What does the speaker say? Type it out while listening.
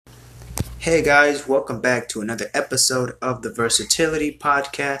Hey guys, welcome back to another episode of the Versatility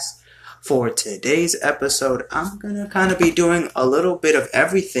Podcast. For today's episode, I'm gonna kind of be doing a little bit of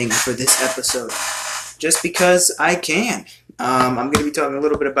everything for this episode, just because I can. I'm gonna be talking a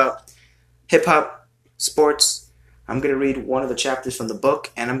little bit about hip hop, sports. I'm gonna read one of the chapters from the book,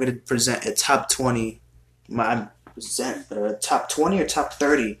 and I'm gonna present a top 20, top 20 or top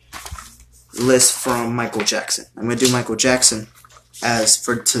 30 list from Michael Jackson. I'm gonna do Michael Jackson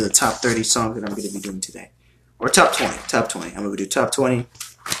to the top 30 songs that I'm going to be doing today. Or top 20. I'm going to do top 20.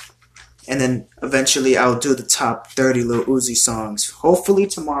 And then eventually I'll do the top 30 Lil Uzi songs. Hopefully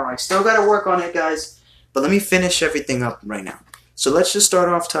tomorrow. I still got to work on it, guys. But let me finish everything up right now. So let's just start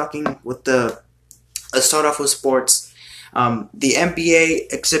off let's start off with sports. The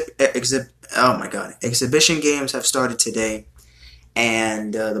NBA exhibition games have started today.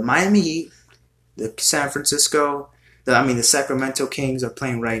 And the Miami Heat, the the Sacramento Kings are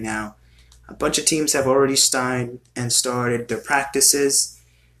playing right now. A bunch of teams have already signed and started their practices.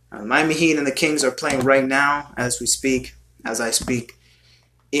 Miami Heat and the Kings are playing right now as I speak,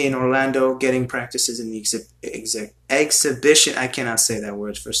 in Orlando, getting practices in the exhibition. I cannot say that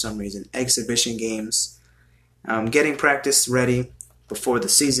word for some reason. Exhibition games. Getting practice ready before the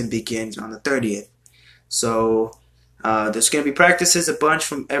season begins on the 30th. So there's going to be practices, a bunch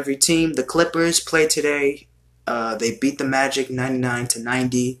from every team. The Clippers played today. They beat the Magic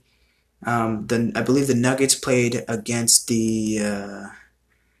 99-90. I believe the Nuggets played against they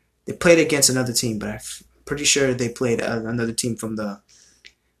played against another team, but I'm pretty sure they played another team from the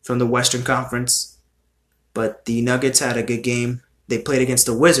Western Conference. But the Nuggets had a good game. They played against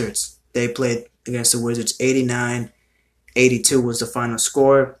the Wizards. 89-82 was the final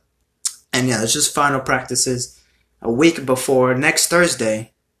score. And yeah, it's just final practices. A week before, next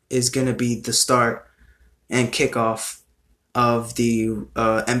Thursday is going to be the start and kickoff of the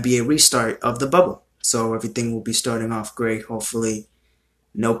NBA restart of the bubble. So everything will be starting off great. Hopefully,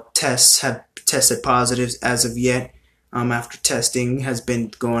 no tests have tested positives as of yet. After testing has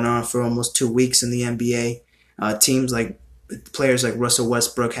been going on for almost 2 weeks in the NBA, players like Russell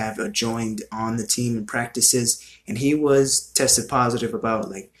Westbrook have joined on the team in practices, and he was tested positive about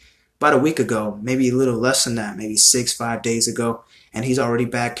a week ago, maybe a little less than that, maybe 5 days ago, and he's already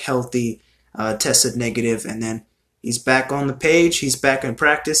back healthy. Tested negative, and then he's back on the page. He's back in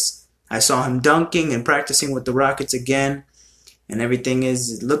practice. I saw him dunking and practicing with the Rockets again, and everything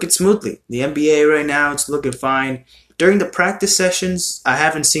is looking smoothly. The NBA right now, it's looking fine. During the practice sessions, I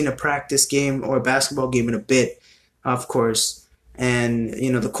haven't seen a practice game or a basketball game in a bit, of course. And,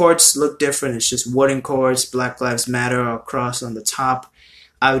 the courts look different. It's just wooden courts, Black Lives Matter across on the top.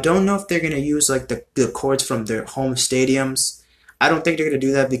 I don't know if they're going to use the courts from their home stadiums. I don't think they're going to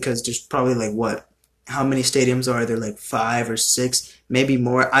do that because there's probably how many stadiums are there? 5 or 6, maybe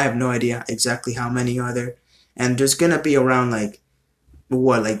more. I have no idea exactly how many are there. And there's going to be around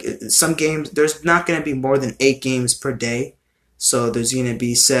some games, there's not going to be more than 8 games per day. So there's going to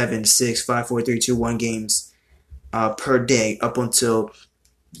be 7, 6, 5, 4, 3, 2, 1 games per day up until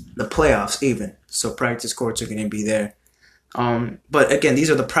the playoffs even. So practice courts are going to be there. But again, these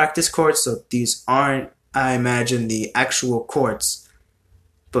are the practice courts, so these aren't, I imagine, the actual courts.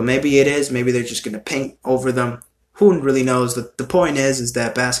 But maybe it is. Maybe they're just going to paint over them. Who really knows? The point is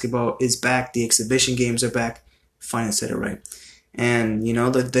that basketball is back. The exhibition games are back. Finally said it right. And,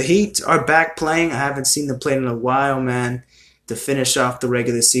 the Heat are back playing. I haven't seen them play in a while, man, to finish off the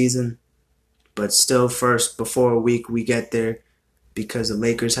regular season. But still, first, before a week we get there, because the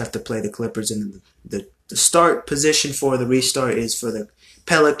Lakers have to play the Clippers. And the start position for the restart is for the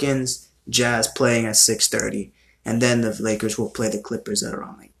Pelicans. Jazz playing at 6:30, and then the Lakers will play the Clippers at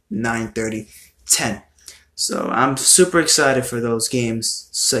around 9:30, 10. So I'm super excited for those games.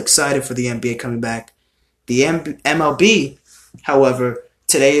 So excited for the NBA coming back. The MLB, however,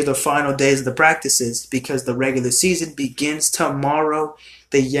 today is the final days of the practices because the regular season begins tomorrow.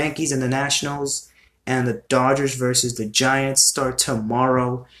 The Yankees and the Nationals and the Dodgers versus the Giants start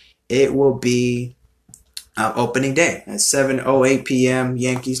tomorrow. It will be opening day at 7:08 p.m.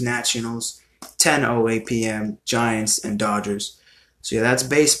 Yankees, Nationals, 10:08 p.m. Giants and Dodgers. So yeah, that's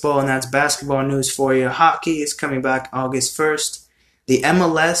baseball and that's basketball news for you. Hockey is coming back August 1st. The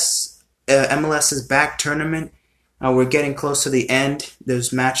MLS's back tournament. We're getting close to the end.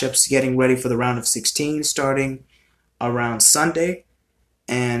 There's matchups getting ready for the round of 16 starting around Sunday.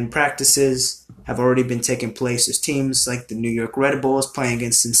 And practices have already been taking place. There's teams like the New York Red Bulls playing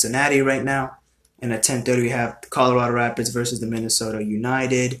against Cincinnati right now. And at 10:30 we have the Colorado Rapids versus the Minnesota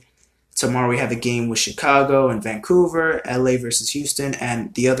United. Tomorrow we have a game with Chicago and Vancouver, LA versus Houston,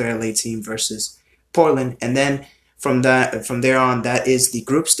 and the other LA team versus Portland. And then from there on, that is the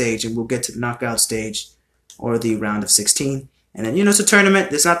group stage, and we'll get to the knockout stage or the round of 16. And then it's a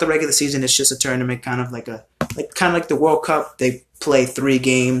tournament. It's not the regular season. It's just a tournament, kind of like the World Cup. They play 3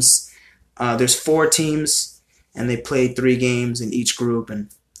 games. There's 4 teams, and they play 3 games in each group, and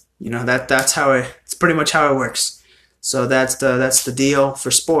that's how it's pretty much how it works. So that's the deal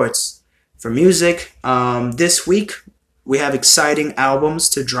for sports. For music, this week we have exciting albums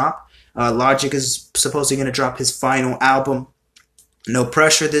to drop. Logic is supposedly going to drop his final album, No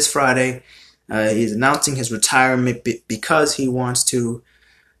Pressure, this Friday. He's announcing his retirement because he wants to.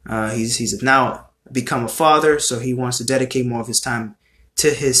 He's now become a father, so he wants to dedicate more of his time to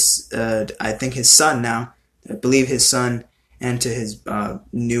his, I think his son now. I believe his son, and to his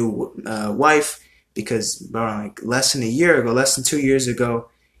new wife, because less than 2 years ago,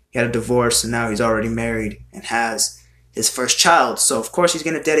 he had a divorce, and now he's already married and has his first child. So of course he's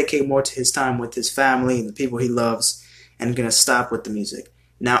going to dedicate more to his time with his family and the people he loves, and going to stop with the music.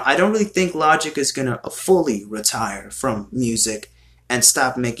 Now, I don't really think Logic is going to fully retire from music and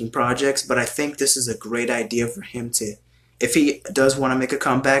stop making projects, but I think this is a great idea for him to, if he does want to make a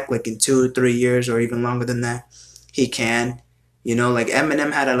comeback, like in 2 or 3 years or even longer than that, he can. Like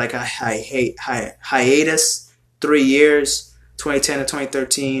Eminem had a hiatus, 3 years, 2010 to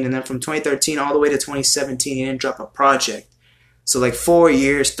 2013, and then from 2013 all the way to 2017, he didn't drop a project. So like 4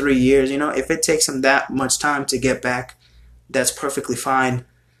 years, 3 years, if it takes him that much time to get back, that's perfectly fine.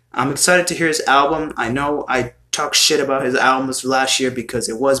 I'm excited to hear his album. I know I talked shit about his albums last year because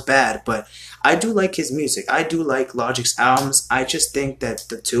it was bad, but I do like his music. I do like Logic's albums. I just think that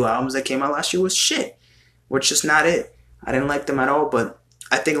the 2 albums that came out last year was shit. Were just not it. I didn't like them at all, but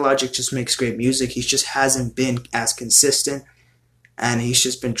I think Logic just makes great music. He just hasn't been as consistent, and he's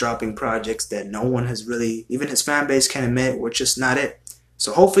just been dropping projects that no one has really, even his fan base can admit, were just not it.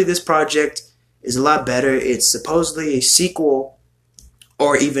 So hopefully this project is a lot better. It's supposedly a sequel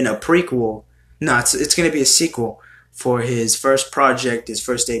or even a prequel. No, it's going to be a sequel for his first project, his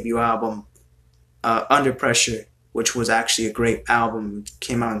first debut album, Under Pressure, which was actually a great album. It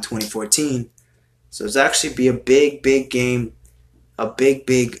came out in 2014. So it's actually be a big game, a big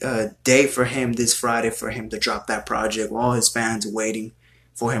day for him this Friday, for him to drop that project. All his fans are waiting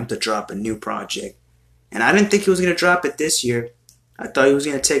for him to drop a new project. And I didn't think he was going to drop it this year. I thought he was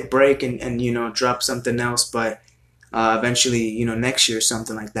going to take a break and drop something else, but eventually, next year or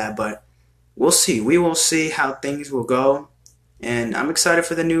something like that. But we'll see. We will see how things will go. And I'm excited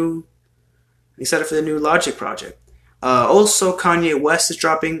for the new Logic project. Also, Kanye West is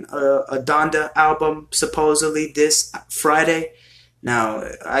dropping a Donda album supposedly this Friday. Now,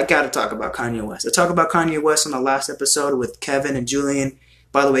 I gotta talk about Kanye West. I talked about Kanye West on the last episode with Kevin and Julian.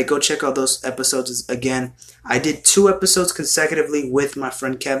 By the way, go check out those episodes again. I did 2 episodes consecutively with my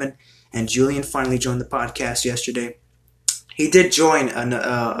friend Kevin, and Julian finally joined the podcast yesterday. He did join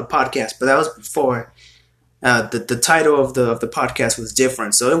a podcast, but that was before. The title of the podcast was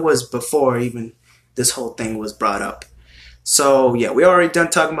different, so it was before even this whole thing was brought up. So yeah, we already done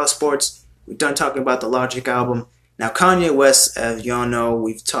talking about sports. We're done talking about the Logic album. Now Kanye West, as y'all know,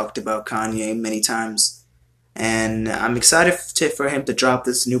 we've talked about Kanye many times, and I'm excited for him to drop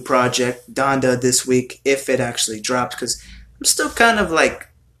this new project, Donda, this week, if it actually drops, because I'm still kind of like,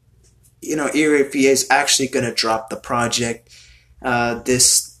 eerie if he is actually going to drop the project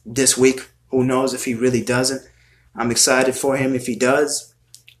this week. Who knows if he really doesn't. I'm excited for him if he does.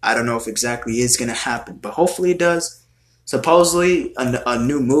 I don't know if exactly is going to happen, but hopefully it does. Supposedly, a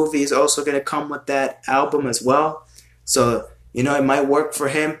new movie is also going to come with that album as well. So, it might work for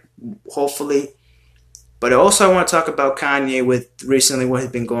him, hopefully. But also I want to talk about Kanye with recently what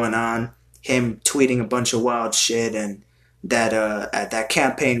has been going on. Him tweeting a bunch of wild shit, and that at that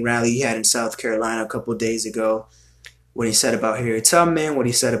campaign rally he had in South Carolina a couple of days ago, what he said about Harriet Tubman, what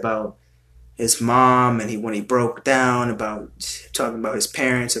he said about his mom, and when he broke down about talking about his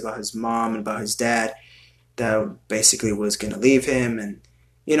parents, about his mom, and about his dad, that basically was going to leave him, and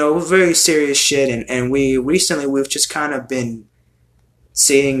very serious shit. And we've just kind of been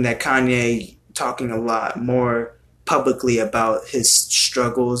seeing that Kanye talking a lot more publicly about his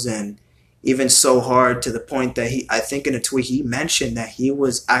struggles, and even so hard to the point that I think in a tweet he mentioned that he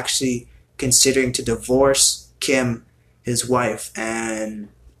was actually considering to divorce Kim, his wife, and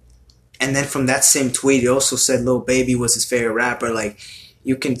then from that same tweet he also said Lil Baby was his favorite rapper. Like,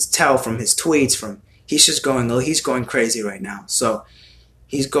 you can tell from his tweets, he's going crazy right now. So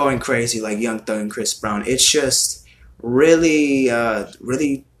he's going crazy like Young Thug and Chris Brown. It's just really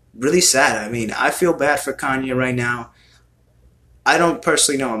sad. I mean, I feel bad for Kanye right now. I don't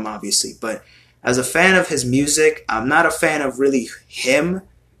personally know him, obviously, but as a fan of his music, I'm not a fan of really him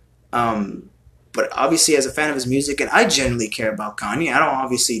But obviously, as a fan of his music, and I genuinely care about Kanye, I don't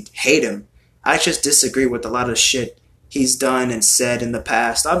obviously hate him. I just disagree with a lot of shit he's done and said in the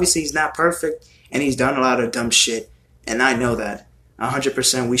past. Obviously, he's not perfect, and he's done a lot of dumb shit, and I know that.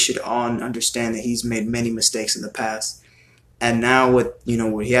 100% we should all understand that he's made many mistakes in the past. And now with,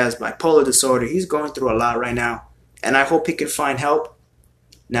 where he has bipolar disorder, he's going through a lot right now. And I hope he can find help.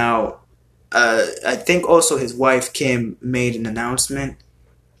 Now, I think also his wife, Kim, made an announcement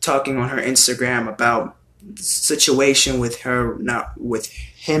talking on her Instagram about the situation with her, not with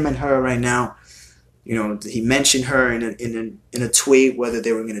him and her right now. He mentioned her in a tweet, whether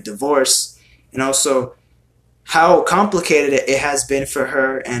they were going to divorce, and also how complicated it has been for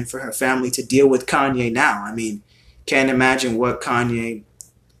her and for her family to deal with Kanye now. I mean, can't imagine what Kanye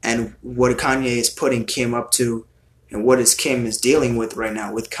is putting Kim up to, and what Kim is dealing with right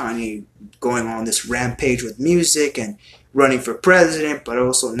now, with Kanye going on this rampage with music and running for president, but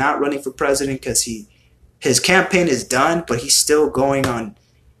also not running for president because his campaign is done, but he's still going on,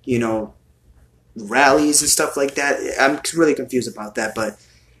 rallies and stuff like that. I'm really confused about that,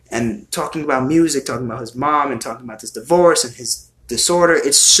 and talking about music, talking about his mom, and talking about this divorce and his disorder.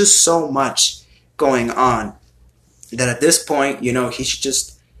 It's just so much going on that at this point, he should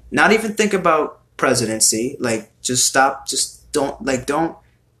just not even think about presidency. Like, just stop. Just don't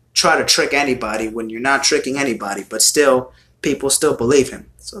try to trick anybody when you're not tricking anybody. But still, people still believe him.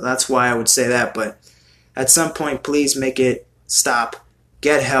 So that's why I would say that. But at some point, please make it stop.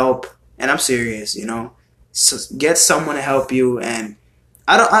 Get help. And I'm serious, So get someone to help you. And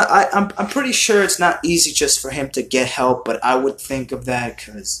I'm pretty sure it's not easy just for him to get help, but I would think of that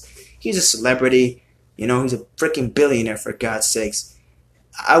because he's a celebrity. He's a freaking billionaire, for God's sakes.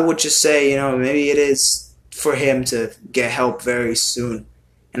 I would just say, maybe it is for him to get help very soon.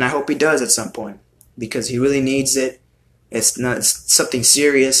 And I hope he does at some point because he really needs it. It's something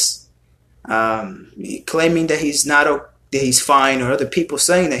serious. Claiming that he's fine, or other people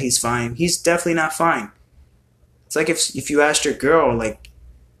saying that he's fine, he's definitely not fine. It's like if you asked your girl, like,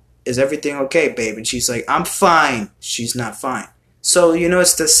 is everything okay, babe? And she's like, I'm fine. She's not fine. So,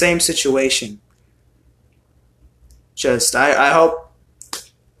 it's the same situation. Just, I hope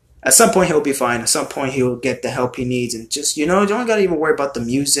at some point he'll be fine. At some point he'll get the help he needs. And just, don't got to even worry about the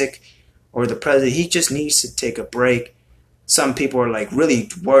music or the president. He just needs to take a break. Some people are, like, really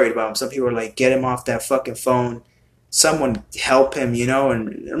worried about him. Some people are like, get him off that fucking phone. Someone help him,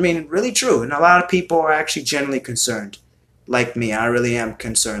 And, I mean, really true. And a lot of people are actually genuinely concerned. Like me, I really am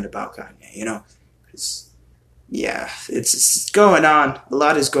concerned about Kanye, Cause, yeah, it's going on. A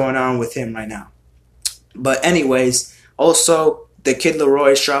lot is going on with him right now. But anyways, also, the Kid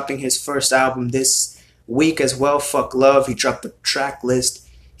Laroi is dropping his first album this week as well, Fuck Love. He dropped the track list.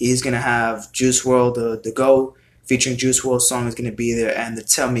 He's going to have Juice WRLD, the Go, featuring Juice WRLD song is going to be there, and the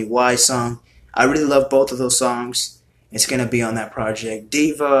Tell Me Why song. I really love both of those songs. It's going to be on that project.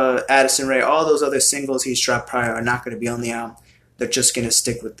 Diva, Addison Rae, all those other singles he's dropped prior are not going to be on the album. They're just going to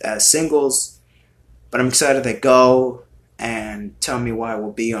stick with as singles. But I'm excited that Go and Tell Me Why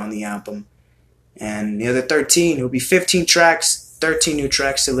will be on the album. And the other 13, it will be 15 tracks, 13 new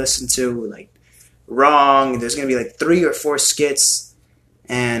tracks to listen to. Like Wrong, there's going to be like 3 or 4 skits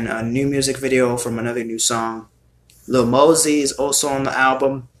and a new music video from another new song. Lil Mosey is also on the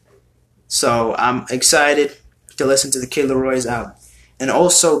album. So I'm excited to listen to the Kid Laroi's album. And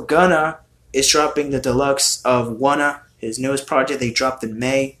also Gunna is dropping the deluxe of Wanna, his newest project they dropped in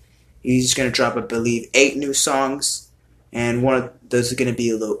May. He's going to drop, I believe, 8 new songs. And one of those is going to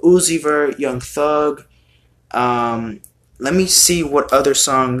be Lil Uzi Vert, Young Thug. Let me see what other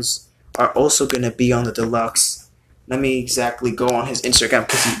songs are also going to be on the deluxe. Let me exactly go on his Instagram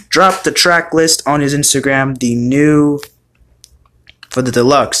because he dropped the track list on his Instagram, the new for the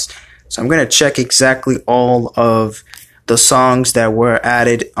deluxe. So I'm going to check exactly all of the songs that were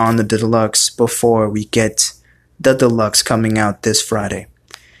added on the deluxe before we get the deluxe coming out this Friday.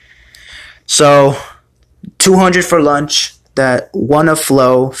 So 200 for Lunch, that Wanna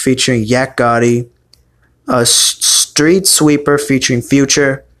Flow featuring Yak Gotti, a Street Sweeper featuring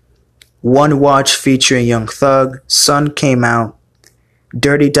Future, One Watch featuring Young Thug, Sun Came Out,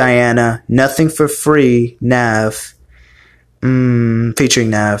 Dirty Diana, Nothing for Free, Nav, featuring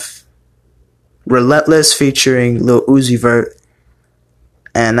Nav, Relentless featuring Lil Uzi Vert,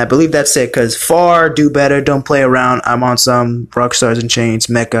 and I believe that's it, because Far, Do Better, Don't Play Around, I'm on Some, Rockstars and Chains,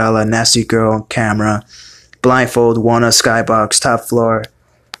 Met Gala, Nasty Girl, Camera, Blindfold, Wanna, Skybox, Top Floor,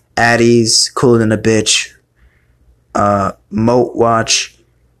 Addies, Cooler Than a Bitch, Moat Watch,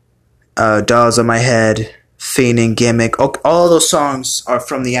 Dolls on My Head, Fiending, Gimmick. All those songs are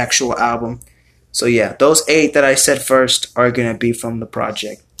from the actual album. So yeah, those 8 that I said first are going to be from the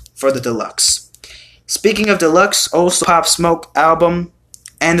project for the deluxe. Speaking of deluxe, also Pop Smoke album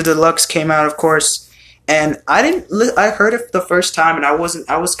and the deluxe came out, of course. And I didn't. I heard it the first time, and I wasn't.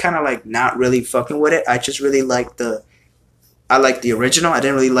 I was kind of like not really fucking with it. I just really liked the. I liked the original. I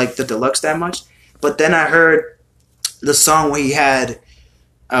didn't really like the deluxe that much. But then I heard the song where he had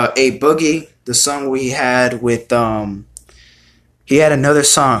a boogie. The song where he had with he had another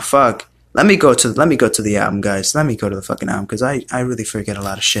song. Fuck. Let me go to the album, guys. Let me go to the fucking album because I really forget a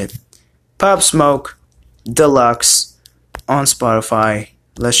lot of shit. Pop Smoke Deluxe on Spotify.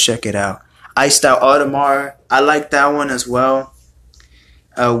 Let's check it out. Iced Out Audemars. I like that one as well.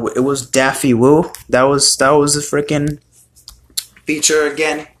 It was Daffy Woo. That was a freaking feature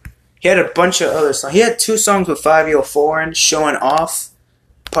again. He had a bunch of other songs. He had 2 songs with 5 Foreign, Showing Off,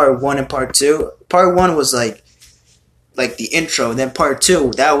 Part 1 and Part 2. Part 1 was like the intro. Then Part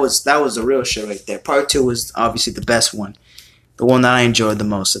 2, that was the real shit right there. Part 2 was obviously the best one. The one that I enjoyed the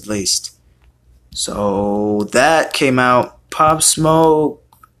most, at least. So that came out. Pop Smoke.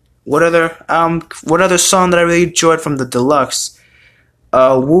 What other song that I really enjoyed from the deluxe?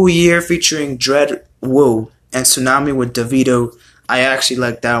 Woo Year featuring Dread Woo and Tsunami with Davido. I actually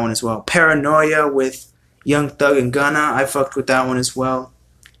like that one as well. Paranoia with Young Thug and Gunna. I fucked with that one as well.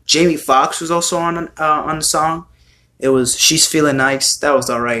 Jamie Foxx was also on the song. It was She's Feeling Nice. That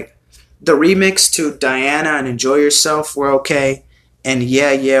was alright. The remix to Diana and Enjoy Yourself were okay. And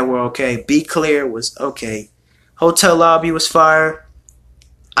Yeah, Yeah, we're okay. Be Clear was okay. Hotel Lobby was fire.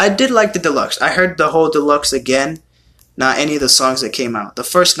 I did like the deluxe. I heard the whole deluxe again. Not any of the songs that came out. The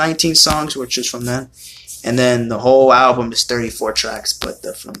first 19 songs were just from them. And then the whole album is 34 tracks. But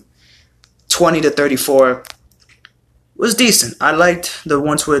from 20 to 34 was decent. I liked the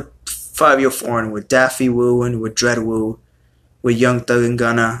ones with 5 Foreign, with Daffy Woo and with Dread Woo, with Young Thug and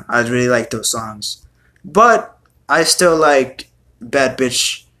Gunna. I really liked those songs. But I still like Bad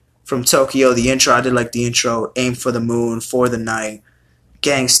Bitch from Tokyo, the intro. I did like the intro. Aim for the Moon, For the Night,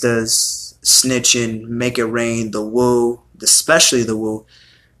 Gangstas, Snitchin', Make It Rain, The Woo, especially The Woo,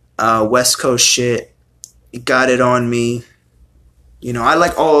 West Coast Shit, Got It On Me. You know, I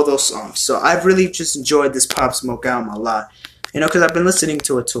like all of those songs. So I've really just enjoyed this Pop Smoke album a lot. You know, because I've been listening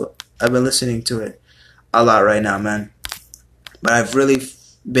to it a lot right now, man. But I've really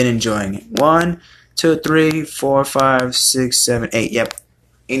been enjoying it. 1, 2, 3, 4, 5, 6, 7, 8. Yep.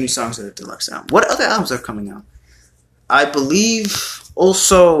 8 new songs of the deluxe album. What other albums are coming out? I believe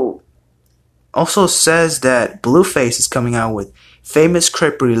also says that Blueface is coming out with Famous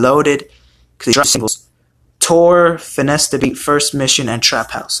Crip Reloaded, because he dropped singles Tour, Finesse the Beat, First Mission, and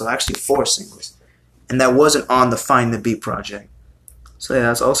Trap House. So actually 4 singles. And that wasn't on the Find the Beat project. So yeah,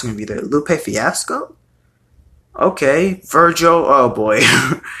 that's also going to be there. Lupe Fiasco? Okay. Virgil. Oh boy.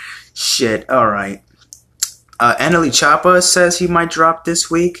 Shit. Alright. Annalie Choppa says he might drop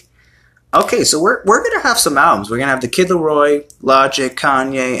this week. Okay, so we're gonna have some albums. We're gonna have the Kid Laroi, Logic,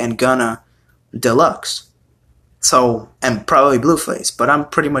 Kanye, and Gunna deluxe. So, and probably Blueface. But I'm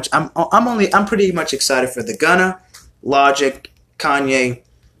pretty much excited for the Gunna, Logic, Kanye,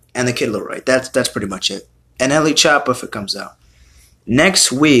 and the Kid Laroi. That's pretty much it. And Annalie Choppa if it comes out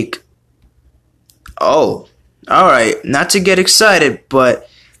next week. Oh, all right. Not to get excited, but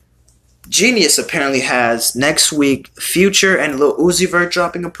Genius apparently has next week Future and Lil Uzi Vert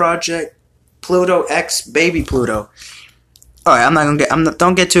dropping a project. Pluto X Baby Pluto. Alright,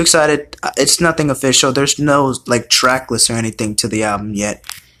 don't get too excited. It's nothing official. There's no track list or anything to the album yet.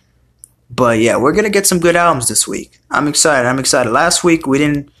 But yeah, we're gonna get some good albums this week. I'm excited. Last week we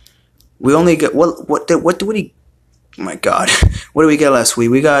only get what did we oh my god. What did we get last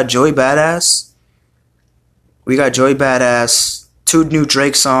week? We got Joey Badass. 2 new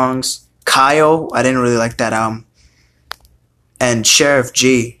Drake songs. Kyle, I didn't really like that album. And Chef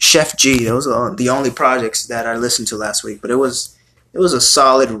G. Those are the only projects that I listened to last week. But it was a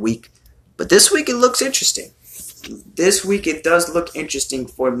solid week. But this week it looks interesting. This week it does look interesting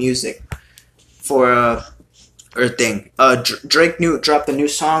for music. For Drake dropped a new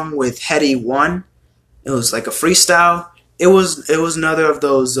song with Heady One. It was like a freestyle. It was another of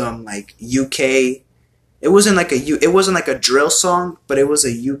those UK. It wasn't like a drill song, but it was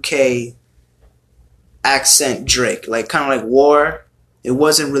a UK accent Drake, kind of like War. It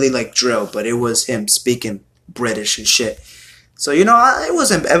wasn't really like drill, but it was him speaking British and shit. So it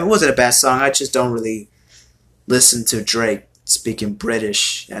wasn't a bad song. I just don't really listen to Drake speaking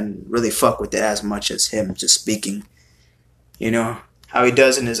British and really fuck with it as much as him just speaking. How he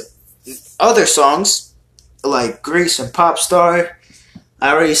does in his other songs, like Grease and Pop Star.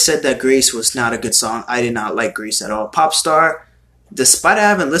 I already said that Grease was not a good song. I did not like Grease at all. Pop Star, despite I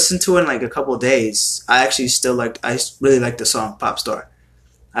haven't listened to it in a couple of days, I really like the song Pop Star.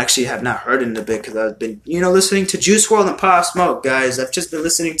 I actually have not heard it in a bit because I've been, listening to Juice WRLD and Pop Smoke, guys. I've just been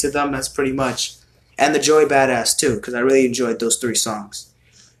listening to them. That's pretty much, and the Joy Badass too, because I really enjoyed those 3 songs.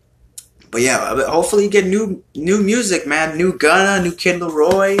 But yeah, hopefully you get new music, man. New Gunna, new Kid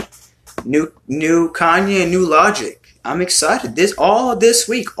Leroy, new Kanye, and new Logic. I'm excited. All this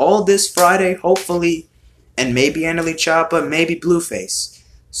week, all this Friday, hopefully, and maybe NLE Choppa, maybe Blueface.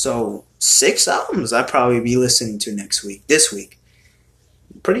 So 6 albums I'll probably be listening to this week.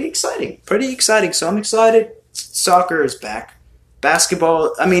 Pretty exciting. So I'm excited. Soccer is back.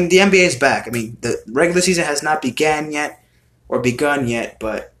 Basketball, the NBA is back. The regular season has not begun yet,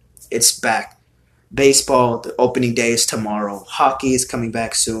 but it's back. Baseball, the opening day is tomorrow. Hockey is coming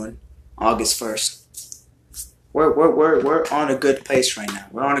back soon, August 1st. We're on a good pace right now.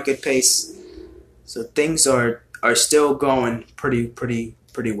 We're on a good pace. So things are still going pretty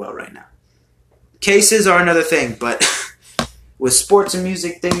well right now. Cases are another thing, but with sports and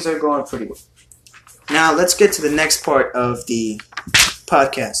music, things are going pretty well. Now, let's get to the next part of the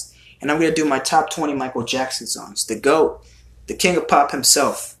podcast. And I'm going to do my top 20 Michael Jackson songs. The GOAT, the king of pop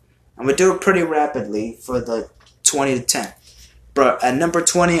himself. I'm going to do it pretty rapidly for the 20 to 10. But at number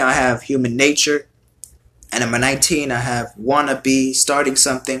 20, I have Human Nature. At number 19, I have Wanna Be, Starting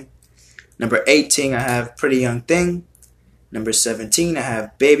Something. Number 18, I have Pretty Young Thing. Number 17, I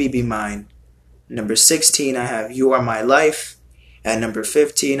have Baby Be Mine. Number 16, I have You Are My Life. At number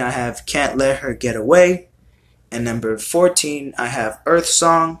 15, I have Can't Let Her Get Away. And number 14, I have Earth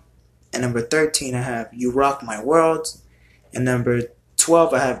Song. And number 13, I have You Rock My World. And number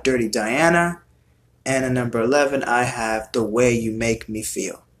 12, I have Dirty Diana. And at number 11, I have The Way You Make Me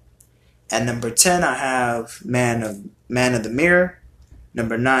Feel. At number 10, I have Man of the Mirror.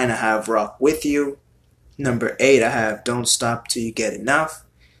 Number 9, I have Rock With You. Number 8, I have Don't Stop Till You Get Enough.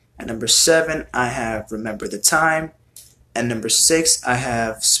 At number 7, I have Remember the Time. At number 6, I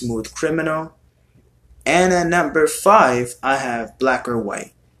have Smooth Criminal. And at number 5, I have Black or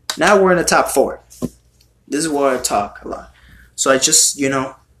White. Now we're in the top 4. This is where I talk a lot. So I just,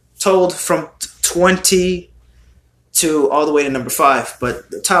 told from 20 to all the way to number 5.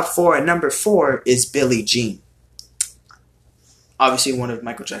 But the top 4, at number 4 is Billie Jean. Obviously one of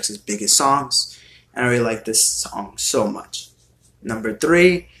Michael Jackson's biggest songs. And I really like this song so much. Number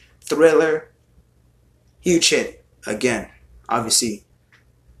 3, Thriller. Huge hit. Again, obviously,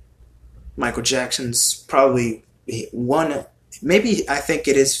 Michael Jackson's probably maybe I think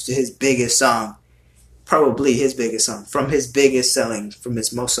it is his biggest song. Probably his biggest song. His biggest selling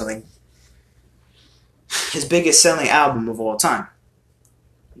album of all time.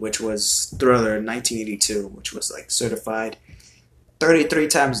 Which was Thriller in 1982, which was certified 33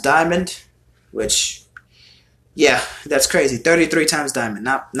 times diamond. Which, yeah, that's crazy. 33 times diamond.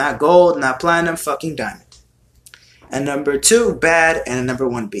 Not gold, not platinum, fucking diamond. And number 2, Bad, and number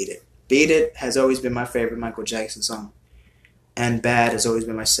 1, Beat It. Beat It has always been my favorite Michael Jackson song. And Bad has always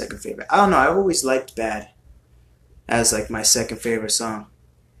been my second favorite. I don't know, I've always liked Bad as my second favorite song.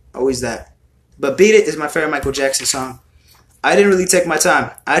 Always that. But Beat It is my favorite Michael Jackson song. I didn't really take my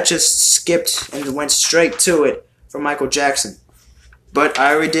time. I just skipped and went straight to it for Michael Jackson. But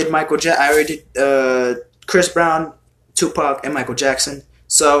I already did Chris Brown, Tupac, and Michael Jackson.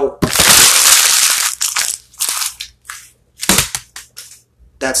 So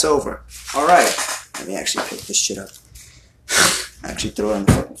that's over. Alright. Let me actually pick this shit up. Actually throw it on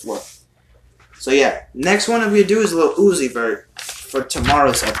the fucking floor. So yeah, next one I'm going to do is a Lil Uzi Vert for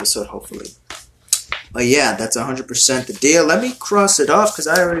tomorrow's episode, hopefully. But yeah, that's 100% the deal. Let me cross it off because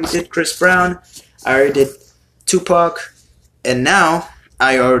I already did Chris Brown. I already did Tupac. And now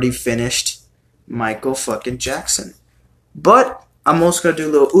I already finished Michael fucking Jackson. But I'm also going to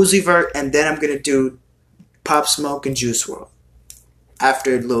do Lil Uzi Vert, and then I'm going to do Pop Smoke and Juice WRLD.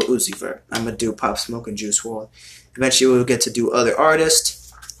 After Lil Uzi Vert, I'm going to do Pop Smoke and Juice WRLD. Eventually we'll get to do other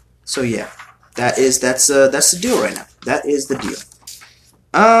artists. So yeah, that's the deal right now. That is the deal.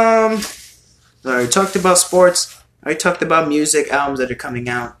 I already talked about sports. I already talked about music, albums that are coming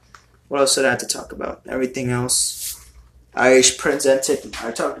out. What else did I have to talk about? Everything else I presented.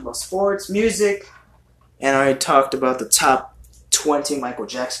 I talked about sports, music, and I talked about the top 20 Michael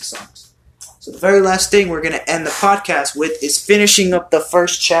Jackson songs. So the very last thing we're going to end the podcast with is finishing up the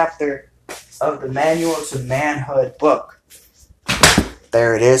first chapter of the Manual to Manhood book.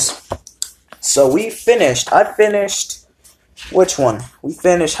 There it is. So I finished, which one? We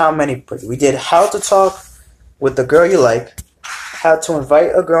finished how many? We did How to Talk with the Girl You Like, How to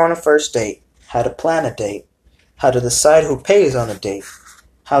Invite a Girl on a First Date, How to Plan a Date, How to Decide Who Pays on a Date,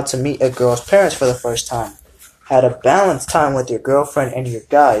 How to Meet a Girl's Parents for the First Time, How to Balance Time with your girlfriend and your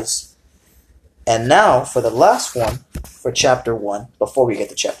guys, And now for the last one, for chapter 1, before we get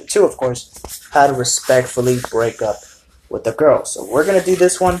to chapter 2, of course, how to respectfully break up with a girl. So we're going to do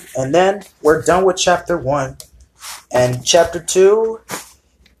this one, and then we're done with chapter 1. And chapter 2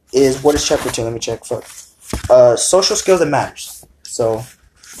 is, what is chapter 2? Let me check first. Social skills and manners. So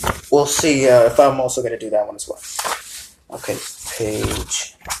we'll see if I'm also going to do that one as well. Okay,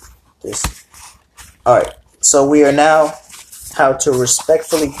 page this. Alright, so we are now how to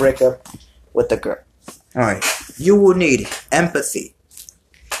respectfully break up with a girl. Alright, you will need empathy.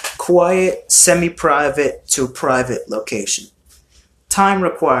 Quiet, semi-private to private location. Time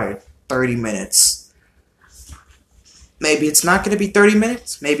required, 30 minutes. Maybe it's not going to be 30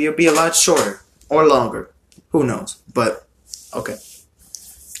 minutes. Maybe it'll be a lot shorter or longer. Who knows? But, okay.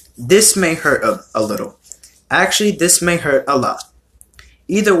 This may hurt a little. Actually, this may hurt a lot.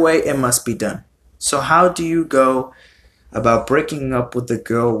 Either way, it must be done. So how do you go about breaking up with a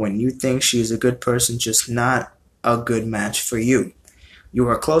girl when you think she is a good person, just not a good match for you? You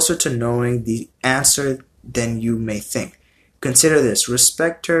are closer to knowing the answer than you may think. Consider this.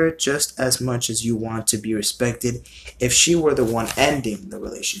 Respect her just as much as you want to be respected if she were the one ending the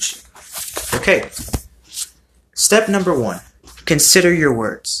relationship. Okay. Step number 1. Consider your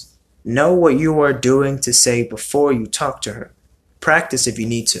words. Know what you are doing to say before you talk to her. Practice if you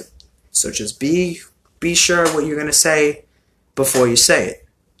need to. So just be sure what you're going to say before you say it.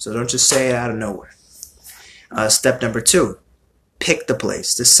 So don't just say it out of nowhere. Step number 2. Pick the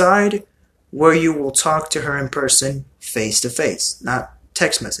place. Decide where you will talk to her in person, face to face, not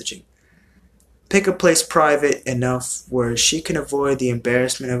text messaging. Pick a place private enough where she can avoid the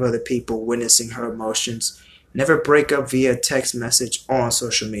embarrassment of other people witnessing her emotions. Never break up via text message or on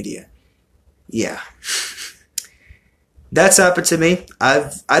social media. Yeah. That's happened to me.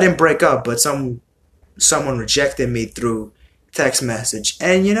 I didn't break up, but someone rejected me through text message.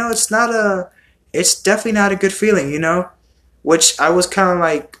 And it's definitely not a good feeling, Which I was kind of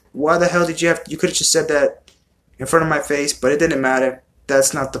like, why the hell did you could have just said that in front of my face, but it didn't matter.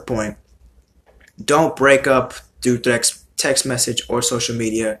 That's not the point. Don't break up through text message or social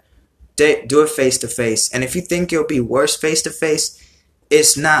media. Do it face to face. And if you think it'll be worse face to face,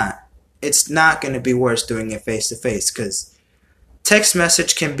 it's not. It's not going to be worse doing it face to face, because text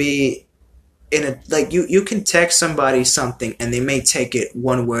message can be you can text somebody something and they may take it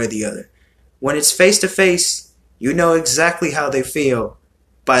one way or the other. When it's face to face, you know exactly how they feel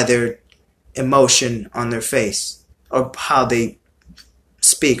by their emotion on their face, or how they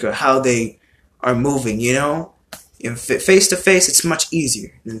speak, or how they are moving, In face to face, it's much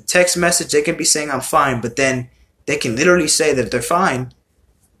easier. In text message, they can be saying I'm fine, but then they can literally say that they're fine,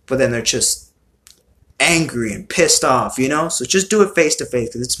 but then they're just angry and pissed off, So just do it face to face,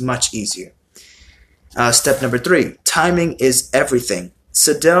 because it's much easier. Step number 3, timing is everything.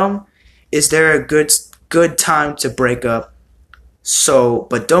 So is there a good time to break up?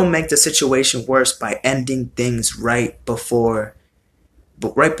 But don't make the situation worse by ending things right before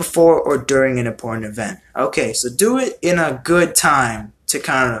or during an important event. Okay, so do it in a good time to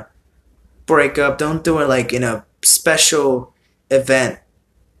kind of break up. Don't do it like in a special event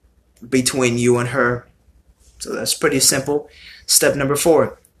between you and her. So that's pretty simple. Step number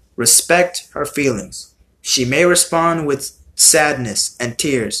 4, respect her feelings. She may respond with sadness and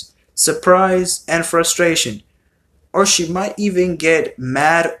tears, surprise and frustration, or she might even get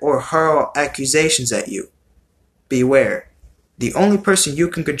mad or hurl accusations at you. Beware. The only person you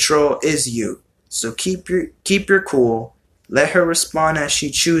can control is you. So keep your cool, let her respond as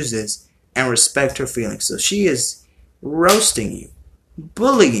she chooses, and respect her feelings. So she is roasting you,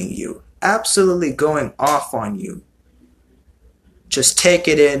 bullying you, absolutely going off on you. Just take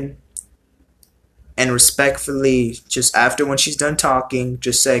it in, and respectfully, just after when she's done talking,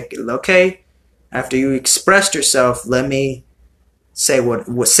 just say, okay, after you expressed yourself, let me say let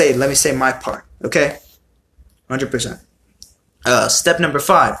me say my part, okay? 100%. Step number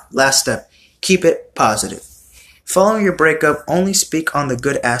 5, last step, keep it positive. Following your breakup, only speak on the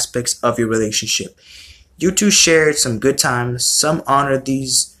good aspects of your relationship. You two shared some good times. Some honor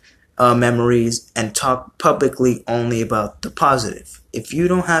these memories and talk publicly only about the positive. If you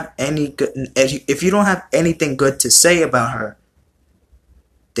don't have anything good to say about her,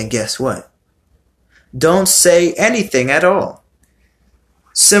 then guess what? Don't say anything at all.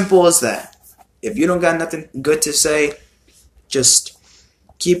 Simple as that. If you don't got nothing good to say, just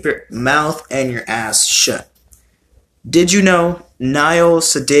keep your mouth and your ass shut. Did you know Niall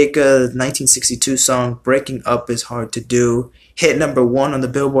Sedaka's 1962 song "Breaking Up Is Hard to Do" hit number 1 on the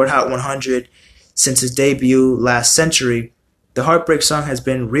Billboard Hot 100 since its debut last century? The heartbreak song has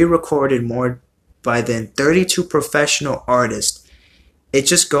been re-recorded more by than 32 professional artists it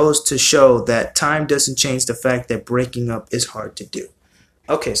just goes to show that time doesn't change the fact that breaking up is hard to do.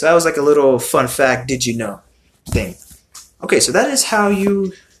 Okay, so that was like a little fun fact, did you know thing. Okay, so that is how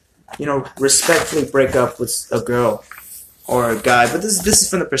you respectfully break up with a girl or a guy. But this is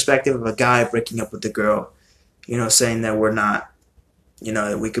from the perspective of a guy breaking up with a girl, saying that we're not,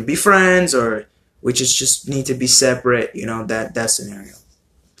 that we could be friends or we just need to be separate, that scenario.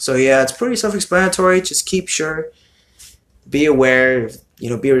 So yeah, it's pretty self-explanatory. Just keep sure, be aware,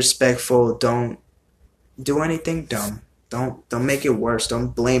 be respectful. Don't do anything dumb. Don't make it worse.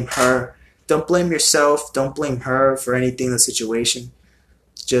 Don't blame her. Don't blame yourself. Don't blame her for anything in the situation.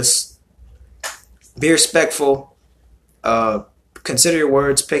 Just be respectful. Consider your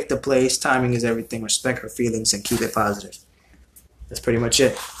words. Pick the place. Timing is everything. Respect her feelings and keep it positive. That's pretty much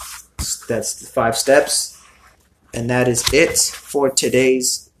it. That's the 5 steps. And that is it for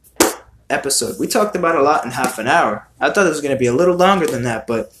today's episode. We talked about a lot in half an hour. I thought it was going to be a little longer than that,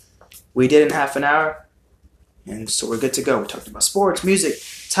 but we did in half an hour. And so we're good to go. We talked about sports, music,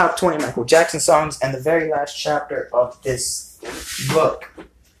 top 20 Michael Jackson songs, and the very last chapter of this book,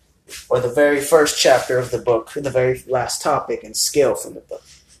 or the very first chapter of the book, the very last topic and skill from the book.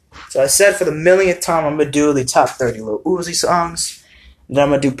 So I said for the millionth time, I'm going to do the top 30 Lil Uzi songs. Then I'm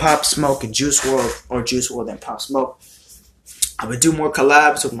going to do Pop Smoke and Juice WRLD, or Juice WRLD and Pop Smoke. I'm going to do more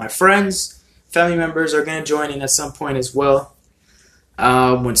collabs with my friends. Family members are going to join in at some point as well.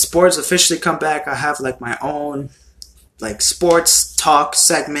 When sports officially come back, I have like my own like sports talk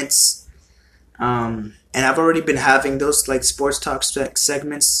segments. And I've already been having those like sports talk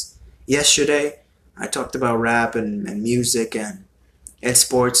segments. Yesterday, I talked about rap and music and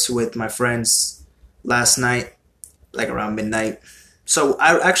sports with my friends last night, like around midnight. So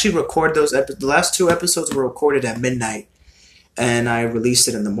I actually recorded those. The last 2 episodes were recorded at midnight, and I released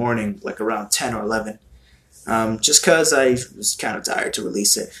it in the morning, like around 10 or 11. Just because I was kind of tired to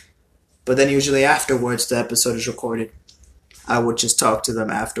release it. But then usually afterwards, the episode is recorded. I would just talk to them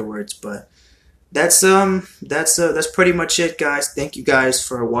afterwards. But that's pretty much it, guys. Thank you guys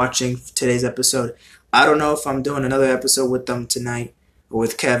for watching today's episode. I don't know if I'm doing another episode with them tonight or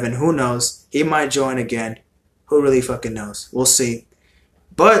with Kevin. Who knows? He might join again. Who really fucking knows? We'll see.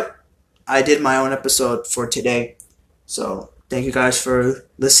 But I did my own episode for today. So thank you guys for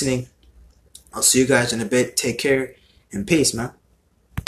listening. I'll see you guys in a bit. Take care and peace, man.